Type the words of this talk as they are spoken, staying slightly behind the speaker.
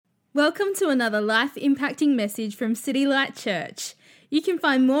Welcome to another life-impacting message from City Light Church. You can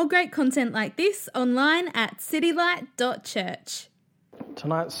find more great content like this online at citylight.church.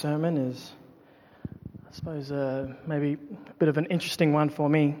 Tonight's sermon is, I suppose, maybe a bit of an interesting one for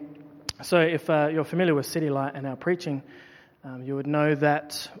me. So if you're familiar with City Light and our preaching, you would know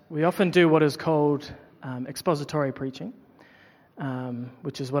that we often do what is called expository preaching,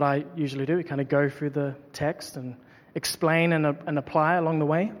 which is what I usually do. We kind of go through the text and explain and apply along the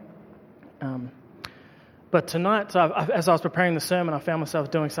way. But tonight, as I was preparing the sermon, I found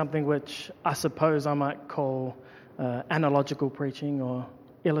myself doing something which I suppose I might call analogical preaching or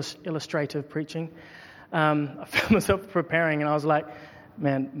illustrative preaching. I found myself preparing and I was like,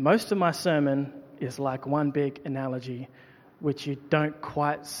 man, most of my sermon is like one big analogy, which you don't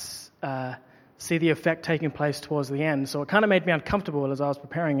quite see the effect taking place towards the end. So it kind of made me uncomfortable as I was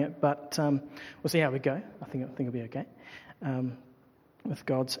preparing it, but we'll see how we go. I think it'll be okay with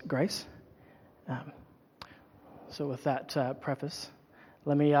God's grace. So with that preface,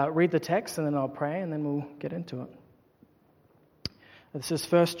 let me read the text and then I'll pray and then we'll get into it. This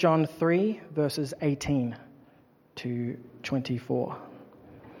is 1 John 3, verses 18 to 24.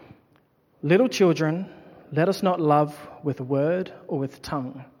 Little children, let us not love with word or with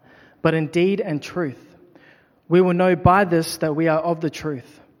tongue, but in deed and truth. We will know by this that we are of the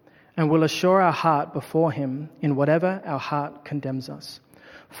truth, and will assure our heart before him in whatever our heart condemns us.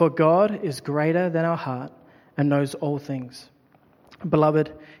 For God is greater than our heart and knows all things.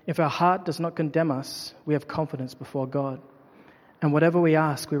 Beloved, if our heart does not condemn us, we have confidence before God. And whatever we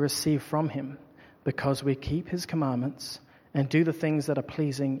ask, we receive from him, because we keep his commandments and do the things that are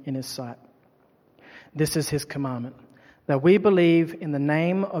pleasing in his sight. This is his commandment, that we believe in the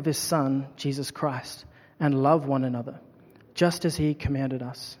name of his Son, Jesus Christ, and love one another, just as he commanded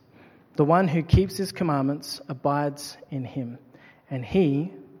us. The one who keeps his commandments abides in him, and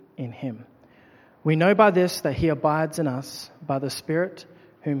he in him. We know by this that he abides in us, by the Spirit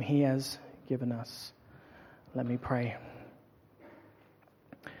whom he has given us. Let me pray.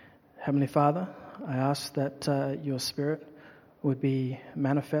 Heavenly Father, I ask that your Spirit would be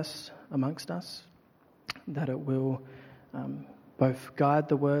manifest amongst us, that it will both guide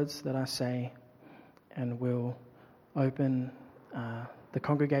the words that I say and will open the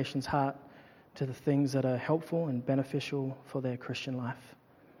congregation's heart to the things that are helpful and beneficial for their Christian life.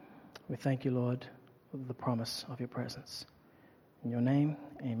 We thank you, Lord, for the promise of your presence. In your name,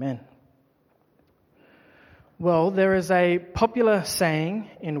 amen. Well, there is a popular saying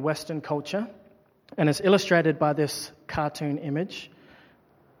in Western culture, and it's illustrated by this cartoon image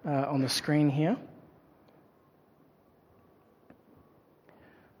on the screen here.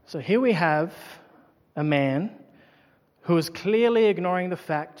 So here we have a man who is clearly ignoring the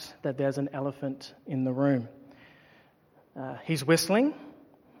fact that there's an elephant in the room. He's whistling.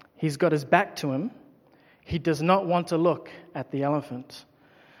 He's got his back to him. He does not want to look at the elephant.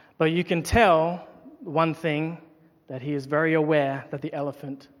 But you can tell one thing, that he is very aware that the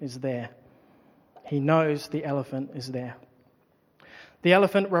elephant is there. He knows the elephant is there. The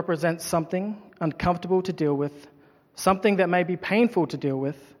elephant represents something uncomfortable to deal with, something that may be painful to deal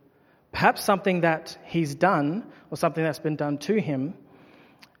with, perhaps something that he's done or something that's been done to him,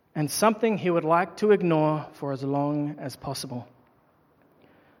 and something he would like to ignore for as long as possible.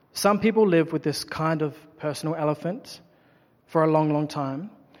 Some people live with this kind of personal elephant for a long, long time.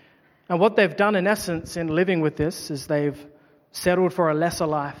 And what they've done in essence in living with this is they've settled for a lesser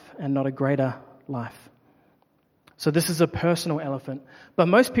life and not a greater life. So this is a personal elephant. But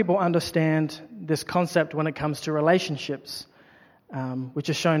most people understand this concept when it comes to relationships, which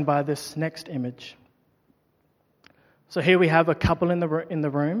is shown by this next image. So here we have a couple in the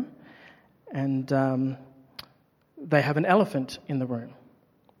room, and they have an elephant in the room.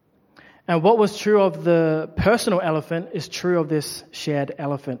 And what was true of the personal elephant is true of this shared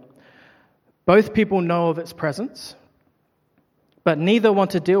elephant. Both people know of its presence, but neither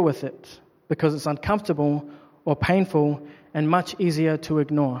want to deal with it because it's uncomfortable or painful and much easier to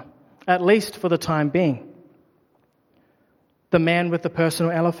ignore, at least for the time being. The man with the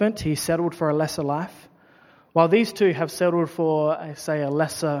personal elephant, he settled for a lesser life, while these two have settled for, say, a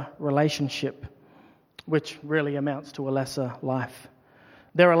lesser relationship, which really amounts to a lesser life.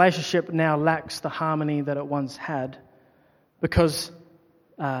 Their relationship now lacks the harmony that it once had because,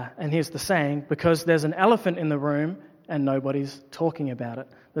 and here's the saying, because there's an elephant in the room and nobody's talking about it.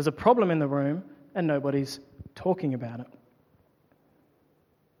 There's a problem in the room and nobody's talking about it.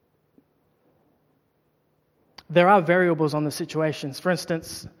 There are variables on the situations. For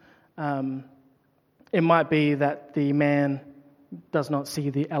instance, it might be that the man does not see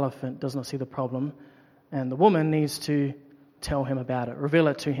the elephant, does not see the problem, and the woman needs to tell him about it, reveal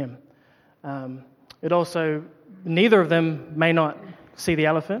it to him. Neither of them may not see the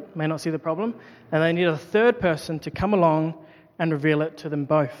elephant, may not see the problem, and they need a third person to come along and reveal it to them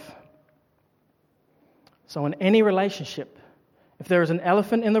both. So in any relationship, if there is an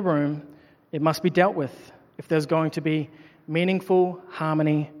elephant in the room, it must be dealt with if there's going to be meaningful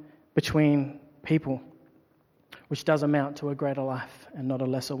harmony between people, which does amount to a greater life and not a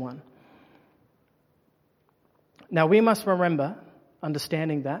lesser one. Now we must remember,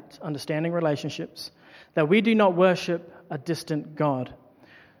 understanding relationships, that we do not worship a distant God.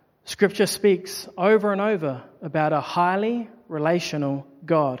 Scripture speaks over and over about a highly relational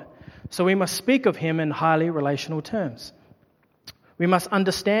God. So we must speak of him in highly relational terms. We must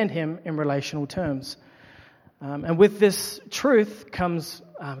understand him in relational terms. And with this truth comes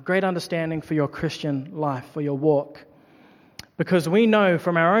great understanding for your Christian life, for your walk. Because we know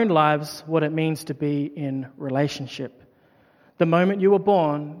from our own lives what it means to be in relationship. The moment you were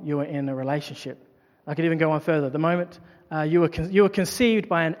born, you were in a relationship. I could even go on further. The moment you were conceived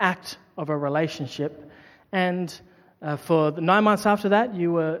by an act of a relationship, and for the 9 months after that,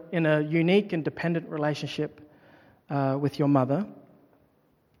 you were in a unique and dependent relationship with your mother.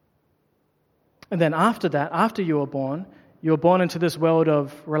 And then after that, after you were born into this world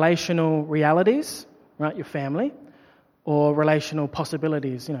of relational realities, right? Your family, or relational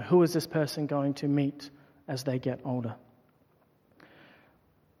possibilities. Who is this person going to meet as they get older?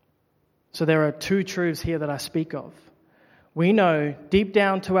 So there are two truths here that I speak of. We know deep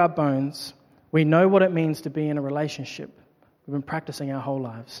down to our bones, we know what it means to be in a relationship. We've been practicing our whole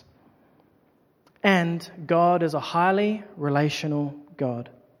lives. And God is a highly relational God.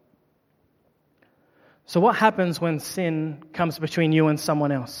 So what happens when sin comes between you and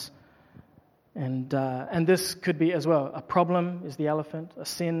someone else? And this could be as well. A problem is the elephant. A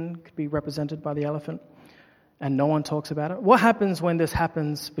sin could be represented by the elephant. And no one talks about it. What happens when this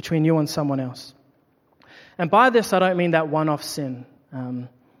happens between you and someone else? And by this, I don't mean that one-off sin. A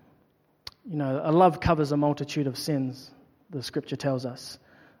love covers a multitude of sins, the scripture tells us.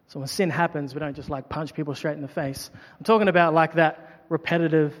 So when sin happens, we don't just punch people straight in the face. I'm talking about that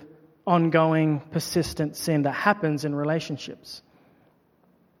repetitive, ongoing, persistent sin that happens in relationships.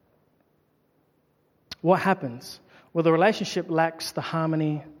 What happens? Well, the relationship lacks the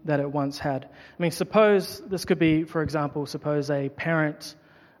harmony that it once had. Suppose this could be, for example, a parent,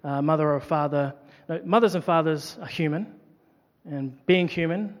 mother or father. Mothers and fathers are human, and being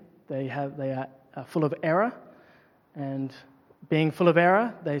human, they are full of error, and being full of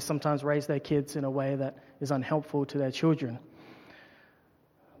error, they sometimes raise their kids in a way that is unhelpful to their children.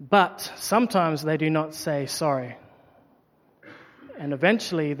 But sometimes they do not say sorry, and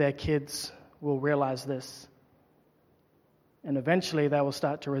eventually their kids will realize this. And eventually they will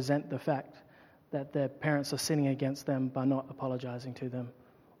start to resent the fact that their parents are sinning against them by not apologizing to them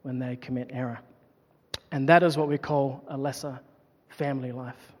when they commit error. And that is what we call a lesser family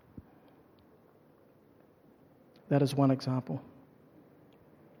life. That is one example.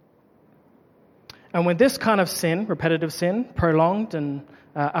 And when this kind of sin, repetitive sin, prolonged and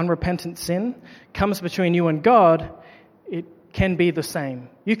unrepentant sin, comes between you and God, it can be the same.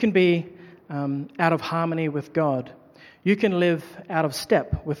 You can be out of harmony with God. You can live out of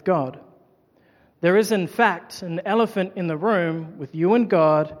step with God. There is, in fact, an elephant in the room with you and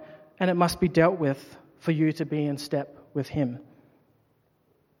God, and it must be dealt with for you to be in step with Him.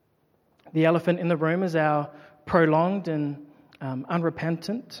 The elephant in the room is our prolonged and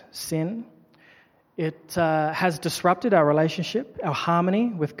unrepentant sin. It has disrupted our relationship, our harmony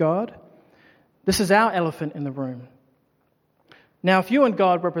with God. This is our elephant in the room. Now, if you and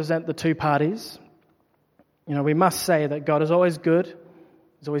God represent the two parties, we must say that God is always good,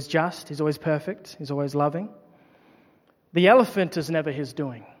 He's always just, He's always perfect, He's always loving. The elephant is never His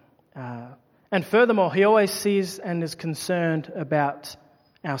doing. And furthermore, He always sees and is concerned about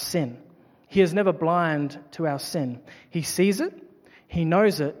our sin. He is never blind to our sin. He sees it, He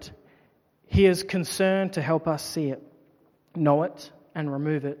knows it, He is concerned to help us see it, know it, and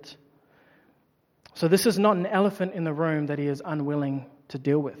remove it. So this is not an elephant in the room that He is unwilling to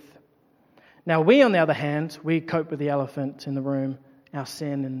deal with. Now we, on the other hand, we cope with the elephant in the room, our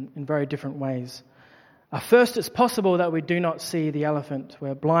sin, in very different ways. First, it's possible that we do not see the elephant.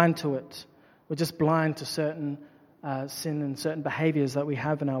 We're blind to it. We're just blind to certain sin and certain behaviors that we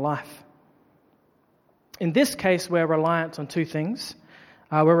have in our life. In this case, we're reliant on two things.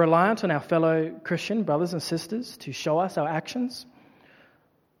 We're reliant on our fellow Christian brothers and sisters to show us our actions,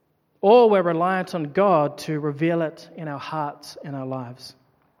 or we're reliant on God to reveal it in our hearts and our lives.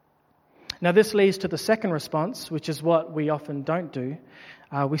 Now, this leads to the second response, which is what we often don't do.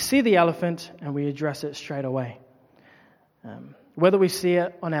 We see the elephant and we address it straight away. Whether we see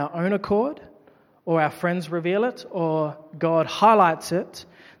it on our own accord, or our friends reveal it, or God highlights it,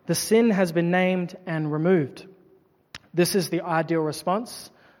 the sin has been named and removed. This is the ideal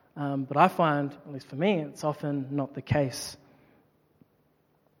response, but I find, at least for me, it's often not the case.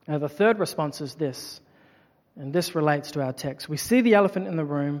 Now, the third response is this, and this relates to our text. We see the elephant in the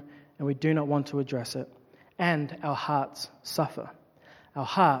room, and we do not want to address it, and our hearts suffer. Our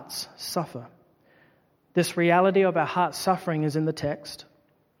hearts suffer. This reality of our hearts suffering is in the text,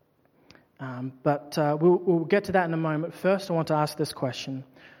 but we'll get to that in a moment. First, I want to ask this question.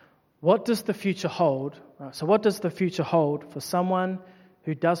 What does the future hold? So what does the future hold for someone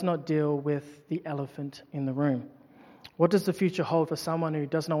who does not deal with the elephant in the room? What does the future hold for someone who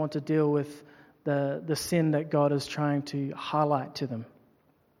does not want to deal with the sin that God is trying to highlight to them?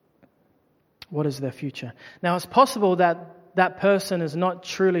 What is their future? Now, it's possible that that person is not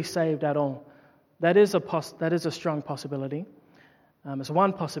truly saved at all. That is a strong possibility. It's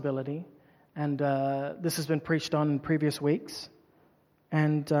one possibility, and this has been preached on in previous weeks,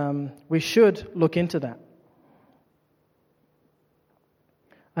 and we should look into that.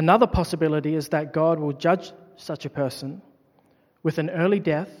 Another possibility is that God will judge such a person with an early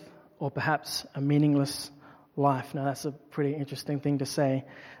death or perhaps a meaningless life. Now, that's a pretty interesting thing to say.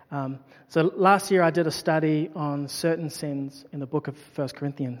 So last year I did a study on certain sins in the book of 1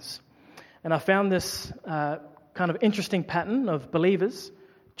 Corinthians. And I found this kind of interesting pattern of believers,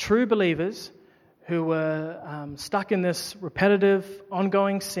 true believers, who were stuck in this repetitive,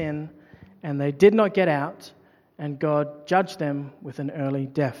 ongoing sin, and they did not get out, and God judged them with an early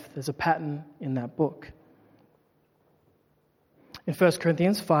death. There's a pattern in that book. In 1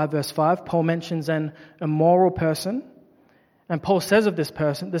 Corinthians 5, verse 5, Paul mentions an immoral person. And Paul says of this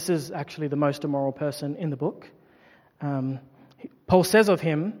person, this is actually the most immoral person in the book. Paul says of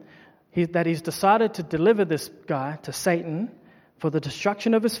him that he's decided to deliver this guy to Satan for the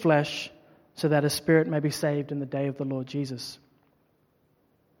destruction of his flesh so that his spirit may be saved in the day of the Lord Jesus.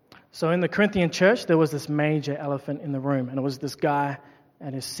 So in the Corinthian church, there was this major elephant in the room, and it was this guy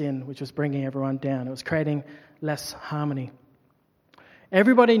and his sin, which was bringing everyone down. It was creating less harmony.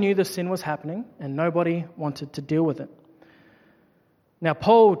 Everybody knew the sin was happening, and nobody wanted to deal with it. Now,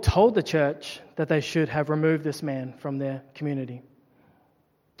 Paul told the church that they should have removed this man from their community.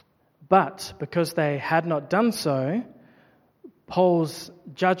 But because they had not done so, Paul's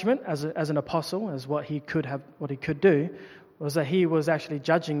judgment as an apostle, as what he could do, was that he was actually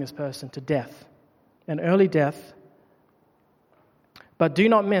judging this person to death, an early death. But do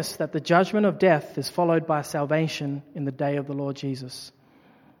not miss that the judgment of death is followed by salvation in the day of the Lord Jesus.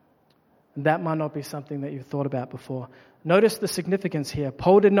 And that might not be something that you've thought about before. Notice the significance here.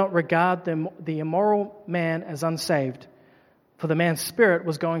 Paul did not regard the immoral man as unsaved, for the man's spirit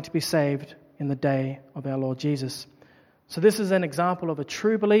was going to be saved in the day of our Lord Jesus. So this is an example of a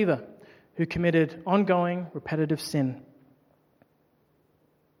true believer who committed ongoing, repetitive sin.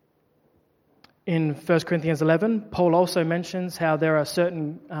 In 1 Corinthians 11, Paul also mentions how there are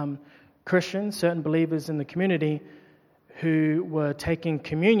certain Christians, certain believers in the community who were taking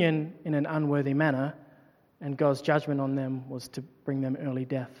communion in an unworthy manner, and God's judgment on them was to bring them early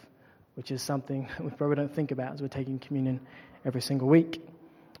death, which is something we probably don't think about as we're taking communion every single week.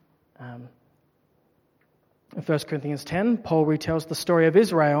 In 1 Corinthians 10, Paul retells the story of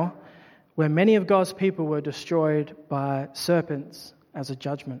Israel, where many of God's people were destroyed by serpents as a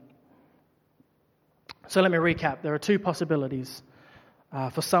judgment. So let me recap. There are two possibilities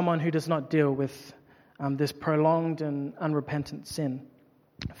for someone who does not deal with this prolonged and unrepentant sin.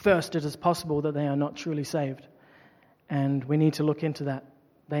 First, it is possible that they are not truly saved, and we need to look into that.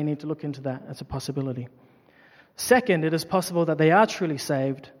 They need to look into that as a possibility. Second, it is possible that they are truly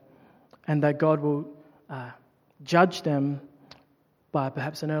saved and that God will judge them by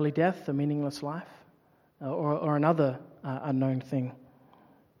perhaps an early death, a meaningless life, or another unknown thing.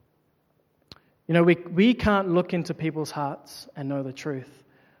 You know, we can't look into people's hearts and know the truth.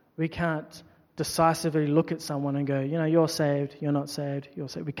 We can't decisively look at someone and go, you know, you're saved, you're not saved, you're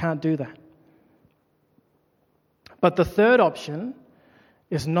saved. We can't do that. But the third option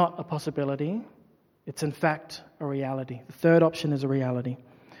is not a possibility. It's in fact a reality. The third option is a reality.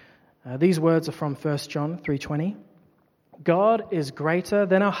 These words are from 1 John 3:20. God is greater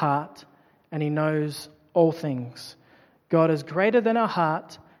than our heart, and He knows all things. God is greater than our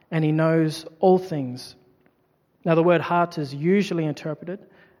heart, and He knows all things. Now, the word heart is usually interpreted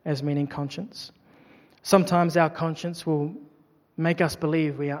as meaning conscience. Sometimes our conscience will make us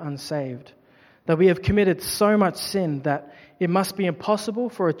believe we are unsaved, that we have committed so much sin that it must be impossible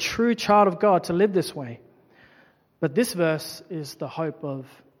for a true child of God to live this way. But this verse is the hope of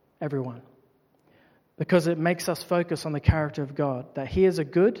everyone. because it makes us focus on the character of God, that He is a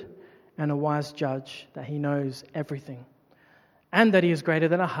good and a wise judge, that He knows everything, and that He is greater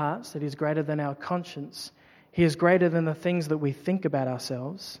than our hearts, that He is greater than our conscience. He is greater than the things that we think about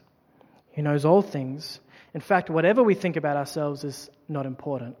ourselves. He knows all things. In fact, whatever we think about ourselves is not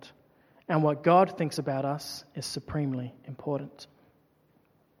important, and what God thinks about us is supremely important.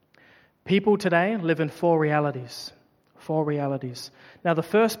 People today live in four realities. Four realities. Now, the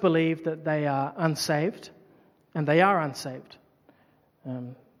first believe that they are unsaved, and they are unsaved.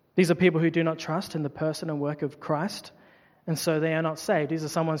 These are people who do not trust in the person and work of Christ, and so they are not saved. These are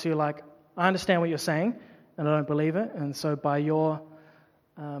someone who are like, I understand what you're saying, and I don't believe it, and so by your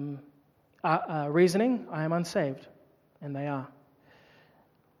reasoning, I am unsaved, and they are.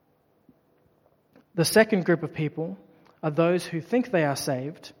 The second group of people are those who think they are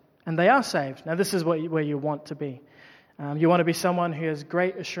saved, and they are saved. Now, this is where you want to be. You want to be someone who has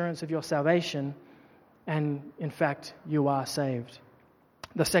great assurance of your salvation, and in fact, you are saved.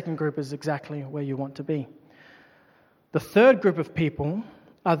 The second group is exactly where you want to be. The third group of people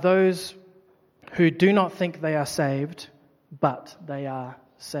are those who do not think they are saved, but they are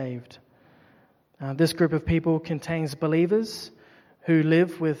saved. This group of people contains believers who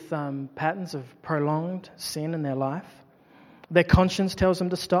live with patterns of prolonged sin in their life. Their conscience tells them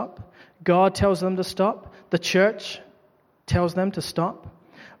to stop. God tells them to stop. The church tells them to stop,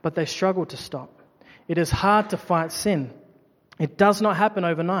 but they struggle to stop. It is hard to fight sin. It does not happen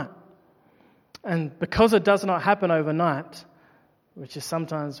overnight. And because it does not happen overnight, which is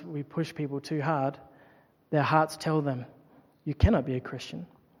sometimes we push people too hard, their hearts tell them, you cannot be a Christian.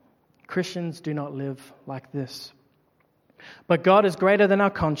 Christians do not live like this. But God is greater than our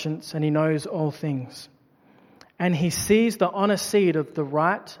conscience, and He knows all things. And He sees the honest seed of the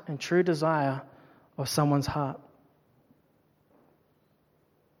right and true desire of someone's heart.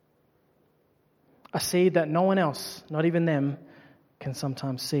 A seed that no one else, not even them, can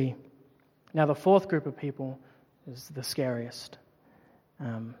sometimes see. Now, the fourth group of people is the scariest.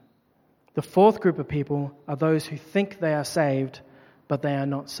 The fourth group of people are those who think they are saved, but they are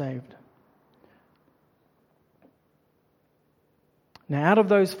not saved. Now, out of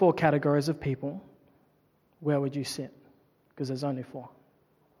those four categories of people, where would you sit? Because there's only four.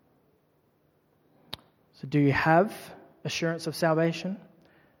 So do you have assurance of salvation?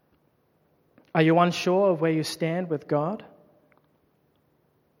 Are you unsure of where you stand with God?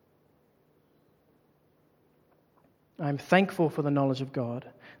 I'm thankful for the knowledge of God,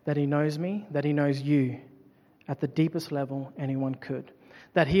 that He knows me, that He knows you at the deepest level anyone could,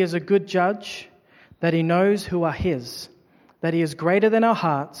 that He is a good judge, that He knows who are His, that He is greater than our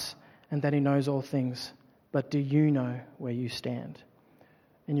hearts, and that He knows all things. But do you know where you stand?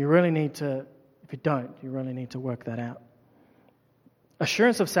 And you really need to, if you don't, you really need to work that out.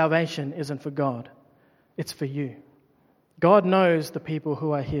 Assurance of salvation isn't for God, it's for you. God knows the people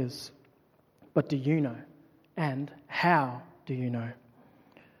who are His, but do you know? And how do you know?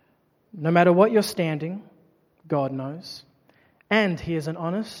 No matter what you're standing, God knows, and He is an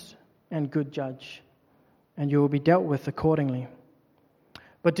honest and good judge, and you will be dealt with accordingly.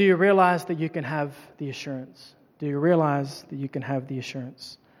 But do you realize that you can have the assurance? Do you realize that you can have the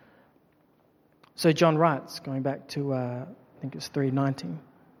assurance? So John writes, going back to, I think it's 3:18.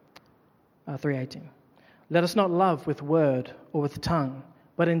 Let us not love with word or with tongue,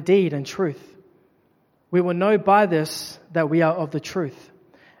 but in deed and truth. We will know by this that we are of the truth,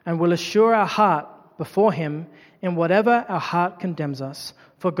 and will assure our heart before Him in whatever our heart condemns us.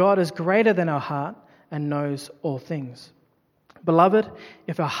 For God is greater than our heart and knows all things. Beloved,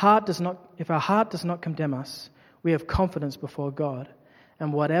 if our heart does not condemn us, we have confidence before God,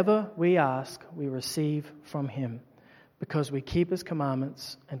 and whatever we ask, we receive from Him, because we keep His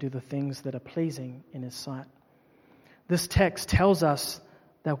commandments and do the things that are pleasing in His sight. This text tells us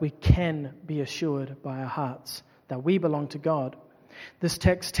that we can be assured by our hearts that we belong to God. This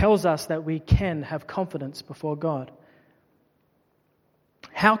text tells us that we can have confidence before God.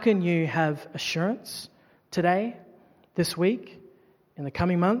 How can you have assurance today, this week, in the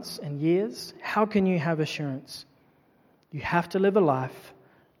coming months and years? How can you have assurance? You have to live a life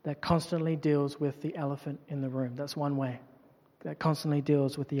that constantly deals with the elephant in the room. That's one way. That constantly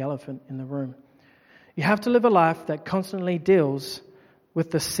deals with the elephant in the room. You have to live a life that constantly deals with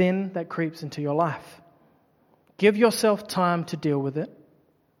the sin that creeps into your life. Give yourself time to deal with it,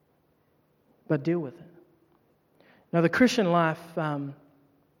 but deal with it. Now, the Christian life,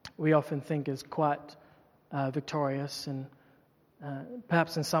 we often think is quite victorious, and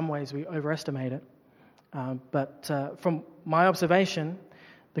perhaps in some ways we overestimate it. But from my observation,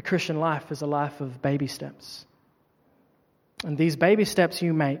 the Christian life is a life of baby steps. And these baby steps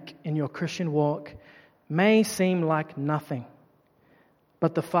you make in your Christian walk may seem like nothing,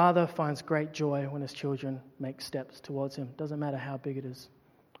 but the Father finds great joy when his children make steps towards him. Doesn't matter how big it is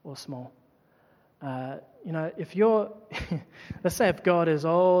or small. If you're, let's say if God is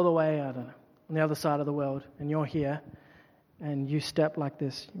all the way, I don't know, on the other side of the world, and you're here, and you step like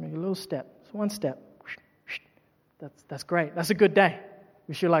this, you make a little step, it's one step. That's great. That's a good day.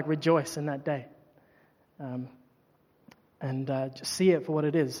 We should rejoice in that day. And just see it for what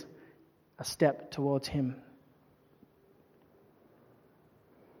it is, a step towards him.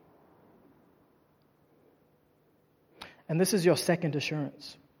 And this is your second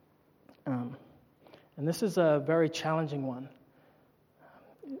assurance. And this is a very challenging one.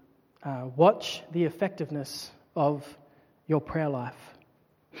 Watch the effectiveness of your prayer life.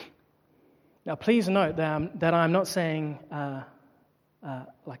 Now, please note that I'm not saying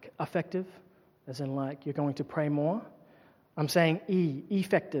effective, as in you're going to pray more. I'm saying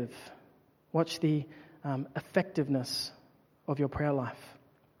effective. Watch the effectiveness of your prayer life.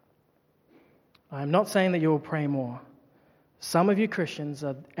 I'm not saying that you will pray more. Some of you Christians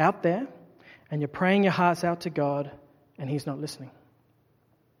are out there and you're praying your hearts out to God and he's not listening.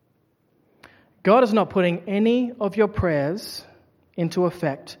 God is not putting any of your prayers into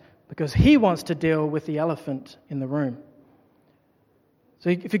effect because he wants to deal with the elephant in the room. So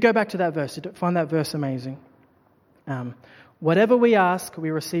if you go back to that verse, you find that verse amazing. Whatever we ask,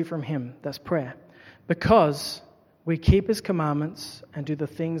 we receive from him. That's prayer. Because we keep his commandments and do the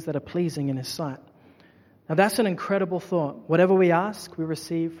things that are pleasing in his sight. Now that's an incredible thought. Whatever we ask, we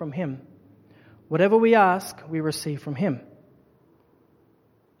receive from him. Whatever we ask, we receive from him.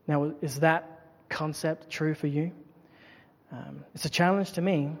 Now, is that concept true for you? It's a challenge to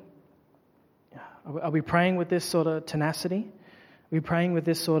me. Are we praying with this sort of tenacity? Are we praying with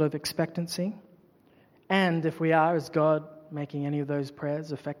this sort of expectancy? And if we are, is God making any of those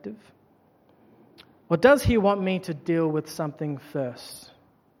prayers effective? Or does he want me to deal with something first?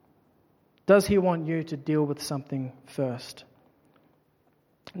 Does he want you to deal with something first?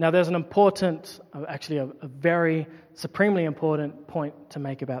 Now, there's an important, actually a very supremely important point to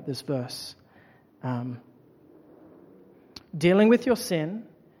make about this verse. Dealing with your sin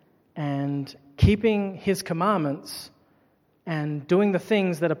and keeping his commandments and doing the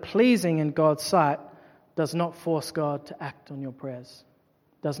things that are pleasing in God's sight does not force God to act on your prayers.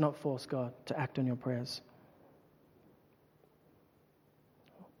 Does not force God to act on your prayers.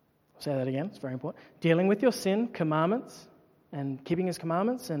 I'll say that again, it's very important. Dealing with your sin, commandments, and keeping his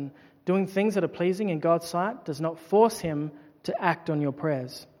commandments and doing things that are pleasing in God's sight does not force him to act on your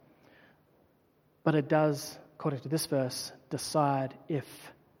prayers. But it does, according to this verse, decide if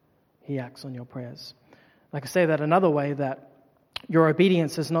he acts on your prayers. I can say that another way, that your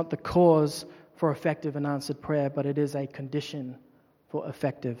obedience is not the cause for effective and answered prayer, but it is a condition for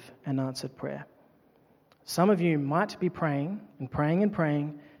effective and answered prayer. Some of you might be praying and praying and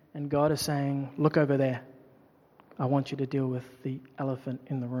praying, and God is saying, look over there. I want you to deal with the elephant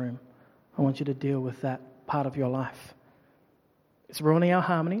in the room. I want you to deal with that part of your life. It's ruining our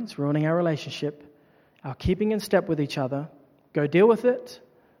harmony. It's ruining our relationship, our keeping in step with each other. Go deal with it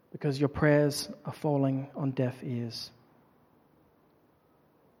because your prayers are falling on deaf ears.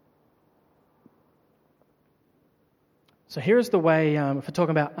 So here's the way, if we're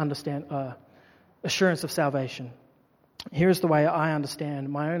talking about assurance of salvation, here's the way I understand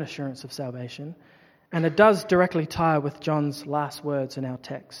my own assurance of salvation. And it does directly tie with John's last words in our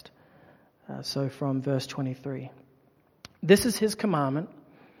text. So from verse 23. This is his commandment,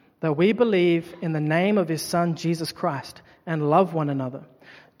 that we believe in the name of his Son, Jesus Christ, and love one another,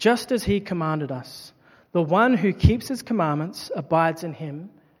 just as he commanded us. The one who keeps his commandments abides in him,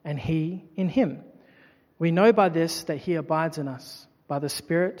 and he in him. We know by this that he abides in us, by the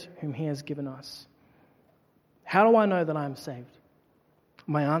Spirit whom he has given us. How do I know that I am saved?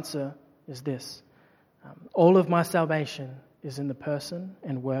 My answer is this. All of my salvation is in the person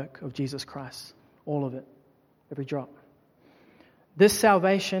and work of Jesus Christ. All of it. Every drop. This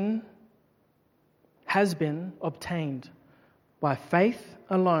salvation has been obtained by faith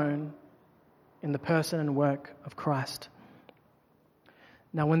alone in the person and work of Christ.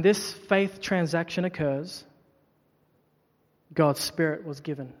 Now, when this faith transaction occurs, God's Spirit was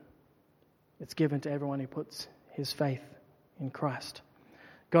given. It's given to everyone who puts his faith in Christ.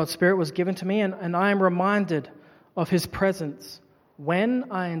 God's Spirit was given to me, and I am reminded of his presence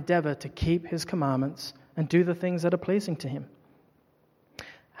when I endeavor to keep his commandments and do the things that are pleasing to him.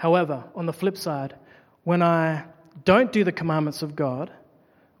 However, on the flip side, when I don't do the commandments of God,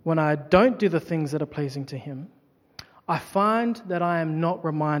 when I don't do the things that are pleasing to him, I find that I am not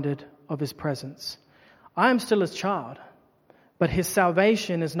reminded of his presence. I am still his child, but his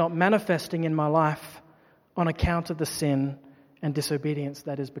salvation is not manifesting in my life on account of the sin and disobedience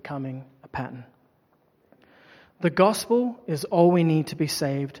that is becoming a pattern. The gospel is all we need to be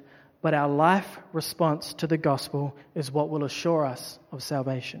saved, but our life response to the gospel is what will assure us of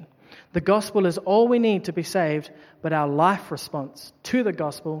salvation. The gospel is all we need to be saved, but our life response to the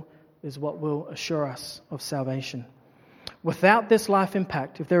gospel is what will assure us of salvation. Without this life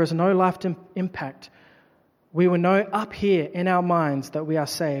impact, if there is no life impact, we will know up here in our minds that we are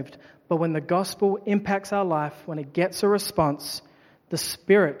saved. But when the gospel impacts our life, when it gets a response, the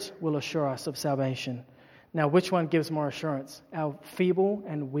Spirit will assure us of salvation. Now, which one gives more assurance? Our feeble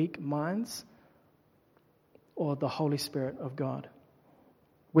and weak minds or the Holy Spirit of God?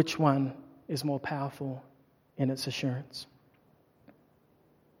 Which one is more powerful in its assurance?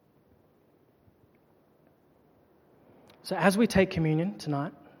 So as we take communion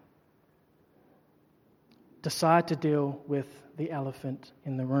tonight, decide to deal with the elephant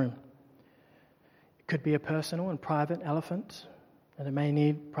in the room. It could be a personal and private elephant, and it may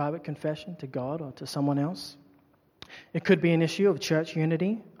need private confession to God or to someone else. It could be an issue of church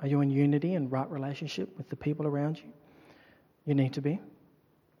unity. Are you in unity and right relationship with the people around you? You need to be.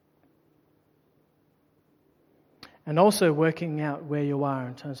 And also working out where you are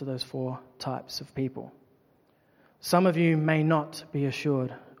in terms of those 4 types of people. Some of you may not be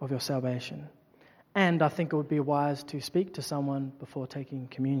assured of your salvation. And I think it would be wise to speak to someone before taking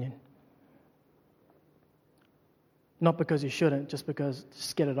communion. Not because you shouldn't, just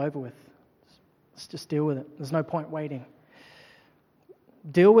get it over with. Let's just deal with it. There's no point waiting.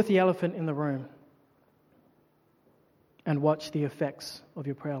 Deal with the elephant in the room and watch the effects of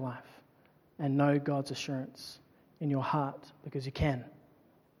your prayer life and know God's assurance in your heart because you can,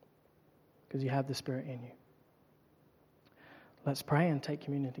 because you have the Spirit in you. Let's pray and take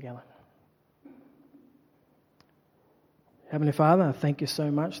communion together. Heavenly Father, I thank you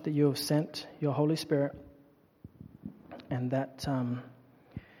so much that you have sent your Holy Spirit and that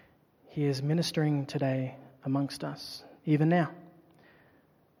He is ministering today amongst us, even now.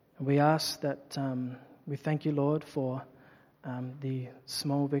 And we ask that, we thank you, Lord, for the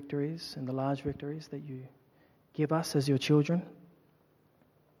small victories and the large victories that you give us as your children.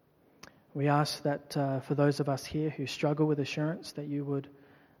 We ask that for those of us here who struggle with assurance, that you would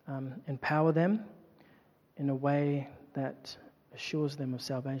empower them in a way that assures them of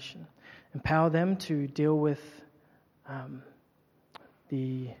salvation. Empower them to deal with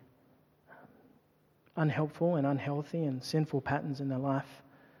the unhelpful and unhealthy and sinful patterns in their life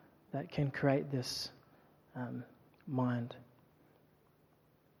that can create this mind.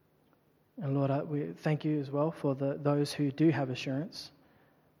 And Lord, we thank you as well for those who do have assurance.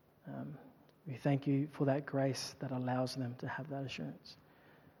 We thank you for that grace that allows them to have that assurance.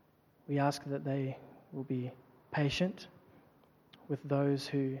 We ask that they will be patient with those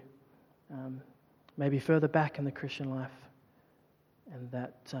who may be further back in the Christian life, and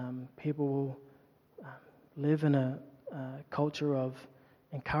that people will live in a culture of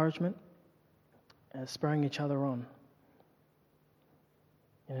encouragement, spurring each other on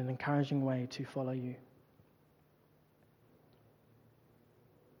in an encouraging way to follow you.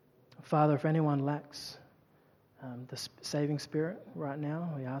 Father, if anyone lacks the saving Spirit right now,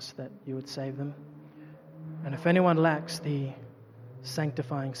 we ask that you would save them. And if anyone lacks the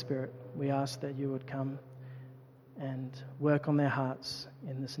sanctifying Spirit, we ask that you would come and work on their hearts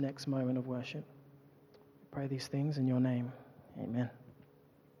in this next moment of worship. We pray these things in your name. Amen.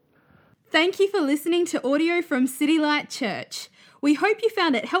 Thank you for listening to audio from City Light Church. We hope you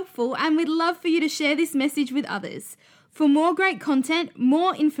found it helpful, and we'd love for you to share this message with others. For more great content,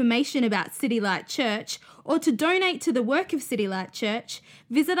 more information about City Light Church, or to donate to the work of City Light Church,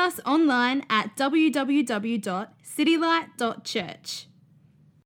 visit us online at www.citylight.church.